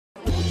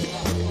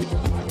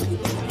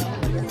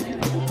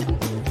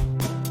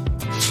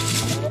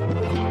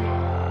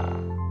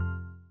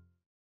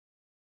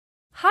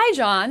Hi,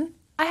 John.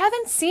 I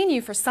haven't seen you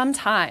for some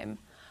time.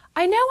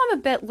 I know I'm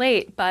a bit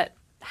late, but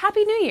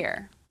Happy New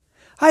Year.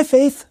 Hi,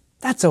 Faith.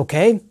 That's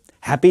okay.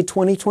 Happy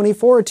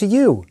 2024 to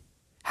you.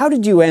 How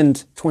did you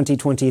end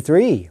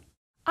 2023?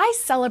 I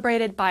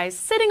celebrated by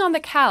sitting on the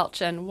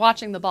couch and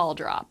watching the ball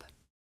drop.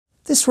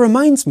 This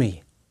reminds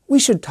me, we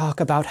should talk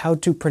about how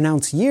to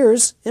pronounce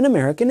years in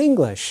American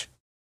English.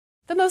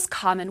 The most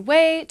common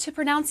way to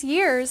pronounce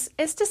years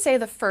is to say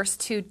the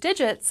first two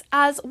digits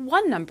as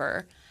one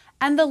number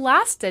and the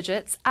last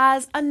digits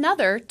as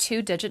another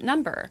two-digit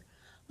number,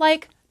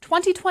 like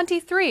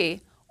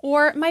 2023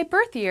 or my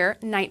birth year,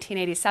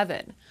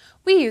 1987.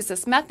 We use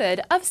this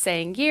method of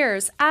saying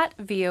years at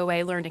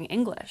VOA Learning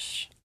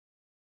English.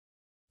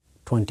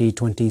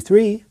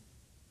 2023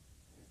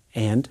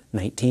 and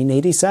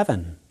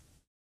 1987.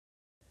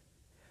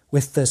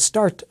 With the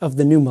start of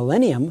the new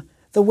millennium,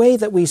 the way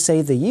that we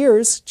say the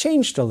years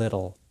changed a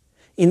little.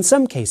 In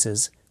some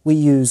cases, we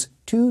use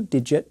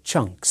two-digit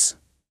chunks.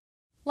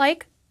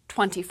 Like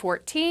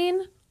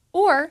 2014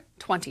 or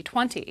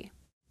 2020.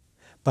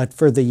 But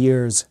for the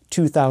years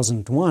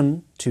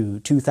 2001 to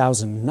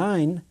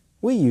 2009,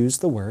 we use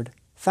the word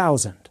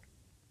thousand.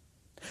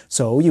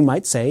 So you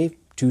might say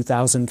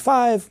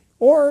 2005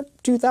 or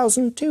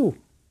 2002.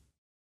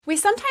 We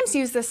sometimes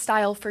use this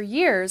style for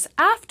years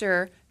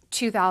after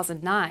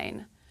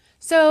 2009.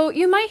 So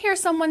you might hear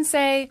someone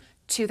say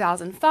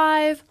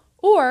 2005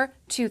 or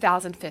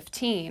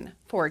 2015,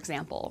 for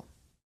example.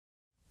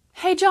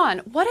 Hey John,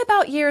 what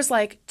about years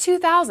like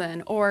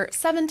 2000 or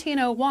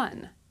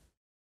 1701?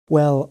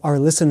 Well, our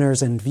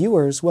listeners and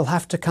viewers will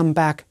have to come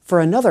back for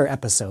another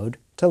episode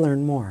to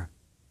learn more.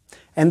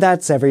 And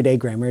that's Everyday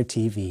Grammar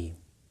TV.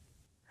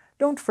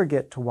 Don't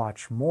forget to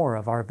watch more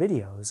of our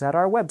videos at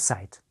our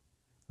website,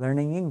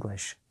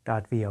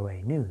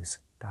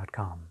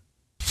 learningenglish.voanews.com.